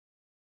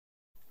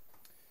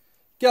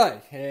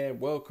G'day and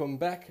welcome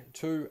back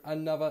to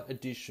another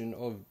edition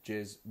of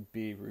Jez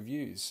Beer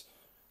Reviews.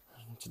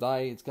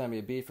 Today it's going to be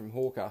a beer from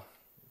Hawker.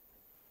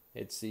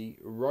 It's the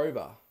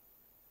Rover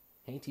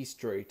Henty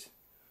Street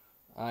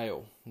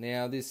Ale.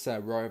 Now this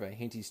Rover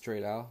Henty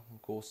Street Ale,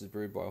 of course, is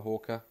brewed by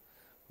Hawker.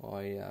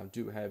 I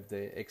do have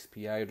their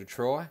XPA to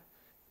try,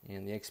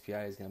 and the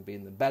XPA is going to be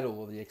in the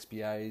battle of the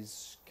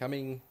XPAs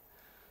coming,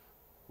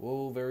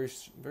 well,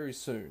 very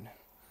soon.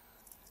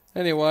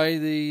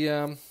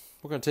 Anyway,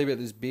 we're going to tell you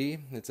about this beer.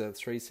 It's a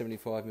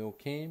 375ml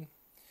can.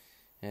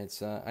 And its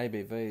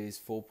ABV is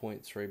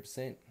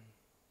 4.3%.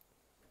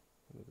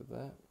 Look at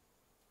that.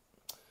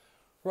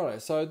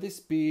 Right, so this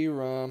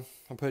beer I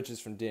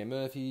purchased from Dan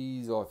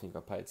Murphy's. I think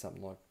I paid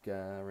something like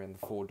around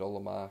the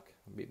 $4 mark,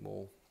 a bit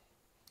more.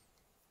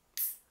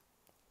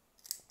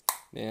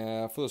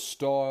 Now, for the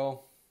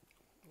style,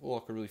 all I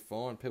could really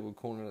find, people were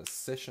calling it a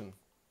session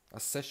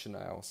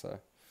ale. So,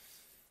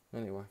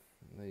 anyway,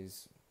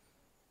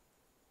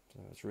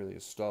 it's really a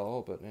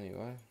style, but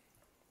anyway. I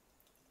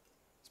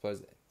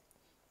suppose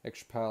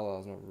extra pale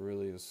ale is not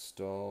really a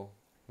style.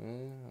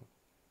 Yeah,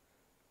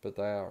 but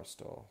they are a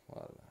style. I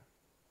don't know.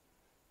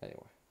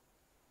 Anyway.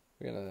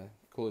 We're going to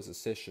call this a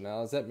session ale.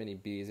 There's that many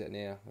beers out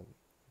now.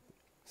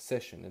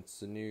 Session, it's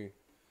the new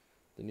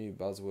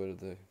buzzword of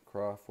the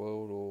craft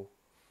world, or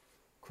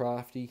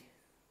crafty.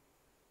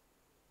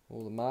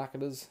 All the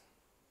marketers.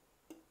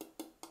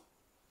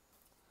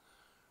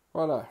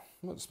 Righto.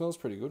 Well, it smells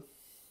pretty good.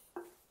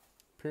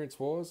 Appearance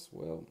wise,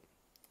 well,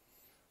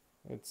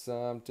 it's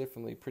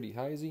definitely pretty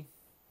hazy.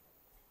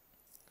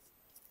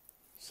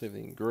 See the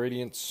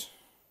ingredients: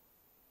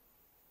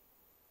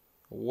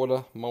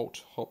 water,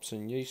 malt, hops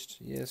and yeast.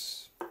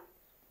 Yes.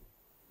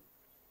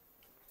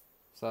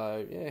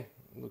 So yeah,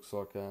 it looks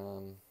like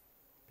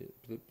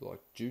bit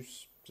like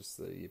juice. Just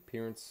the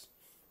appearance.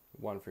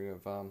 One thing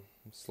of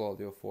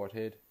slightly off-white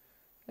head.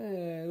 Yeah,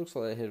 it looks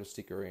like that head will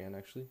stick around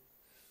actually.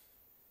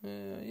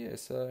 Yeah.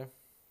 So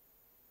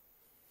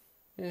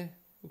yeah.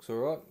 Looks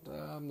alright.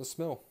 The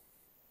smell.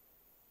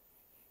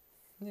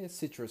 Yeah,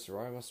 citrus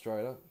aroma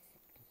straight up.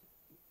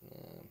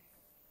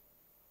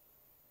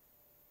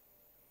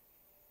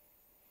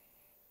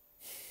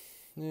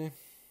 Yeah,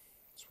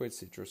 sweet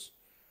citrus.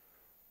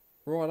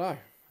 Righto.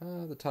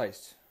 The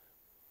taste.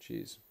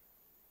 Cheers.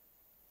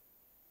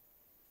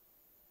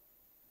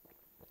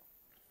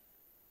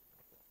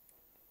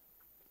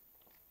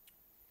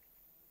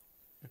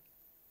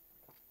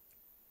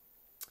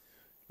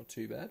 Not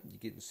too bad. You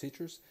get the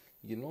citrus.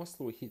 You get a nice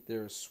little hit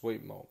there of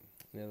sweet malt.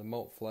 Now the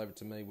malt flavour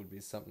to me would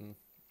be something,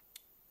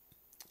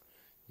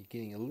 you're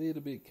getting a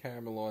little bit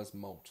caramelised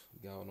malt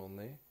going on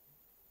there.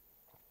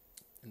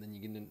 And then you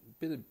get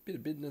a bit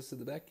of bitterness at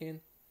the back end.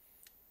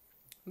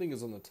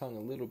 Lingers on the tongue a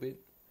little bit.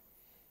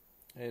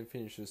 And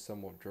finishes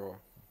somewhat dry.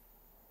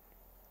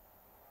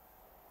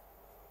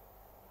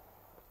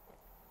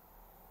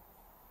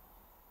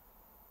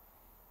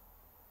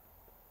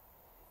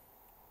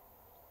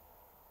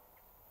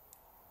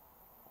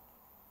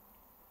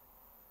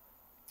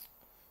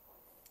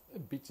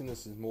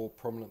 Bitterness is more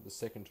prominent the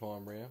second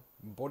time round.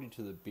 Body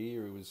to the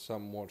beer, it was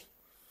somewhat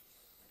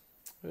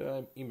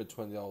in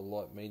between the old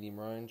light medium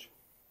range.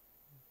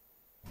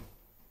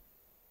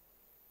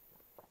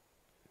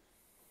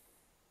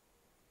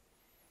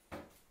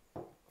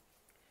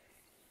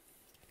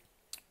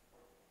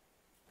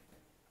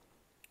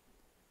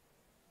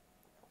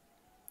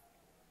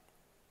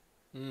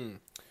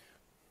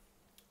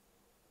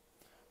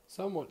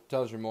 Somewhat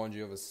does remind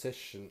you of a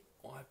Session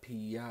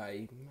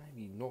IPA,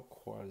 maybe not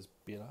quite as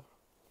bitter.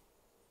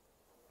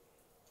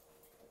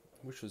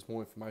 Wish there was more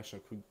information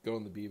I could get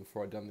on the beer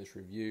before I'd done this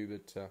review,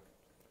 but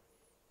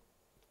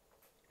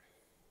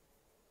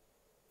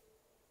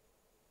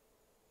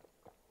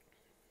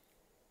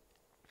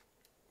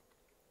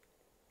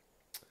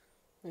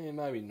yeah,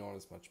 maybe not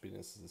as much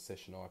bitterness as a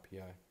Session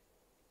IPA.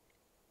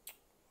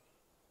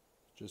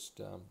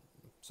 Just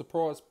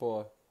surprised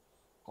by,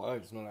 I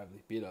hope it's not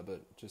overly bitter,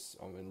 but just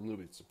I'm a little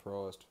bit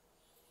surprised.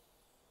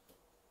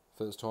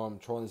 First time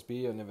trying this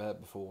beer, I never had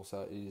it before,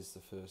 so it is the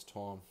first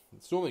time.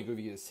 It's normally good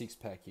if you get a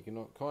 6-pack. You can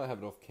kind of have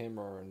it off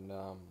camera and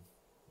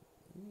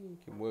you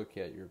can work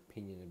out your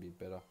opinion a bit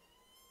better.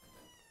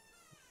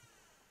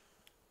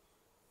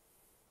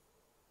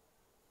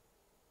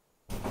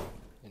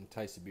 And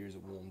taste the beer as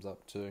it warms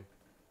up too.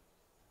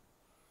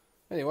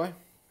 Anyway.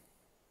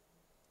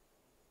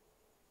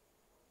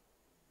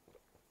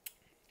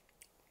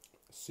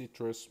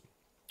 Citrus.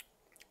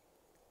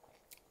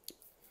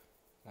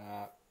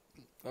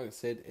 Like I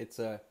said, it's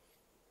a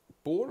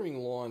bordering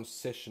line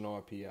Session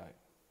IPA.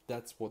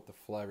 That's what the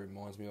flavour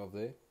reminds me of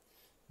there.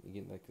 You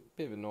get like a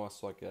bit of a nice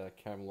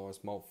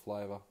caramelised malt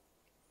flavour.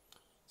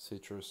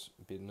 Citrus,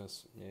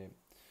 bitterness, yeah.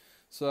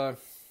 So,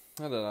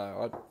 I don't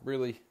know, I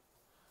really...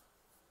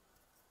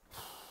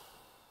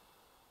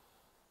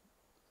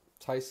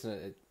 Tasting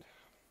it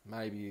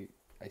maybe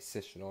a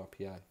Session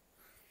IPA.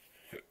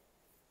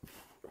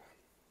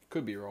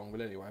 Could be wrong, but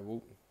anyway,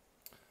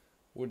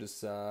 we'll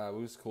just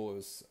call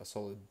it a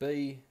solid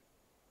B,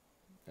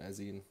 as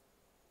in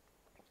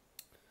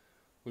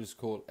We'll just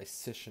call it a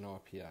Session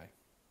IPA.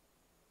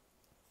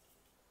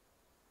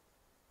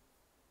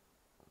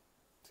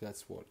 So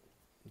that's what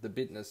the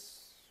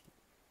bitterness,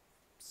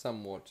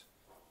 somewhat.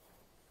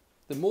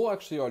 The more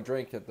actually I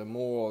drink it, the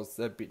more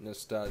that bitterness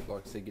started,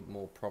 like I said, get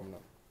more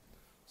prominent.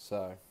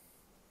 So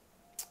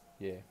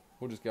yeah,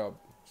 we'll just go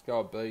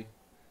with B,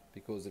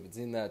 because if it's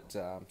in that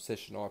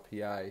Session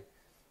IPA,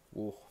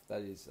 well,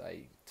 that is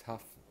a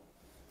tough,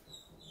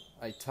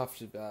 I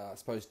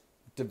suppose,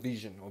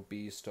 division of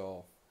beer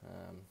style.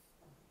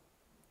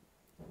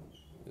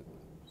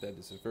 That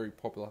is very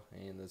popular,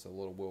 and there's a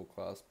lot of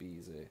world-class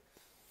beers there.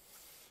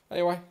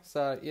 Anyway,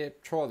 so yeah,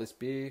 try this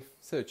beer.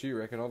 See what you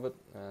reckon of it.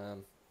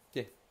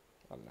 Yeah,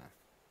 I don't know.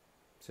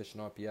 Session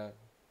IPA,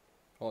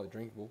 highly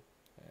drinkable.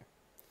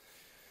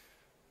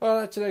 Yeah.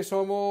 Alright, till next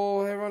time,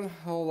 everyone.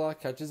 I'll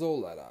catch you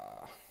all later.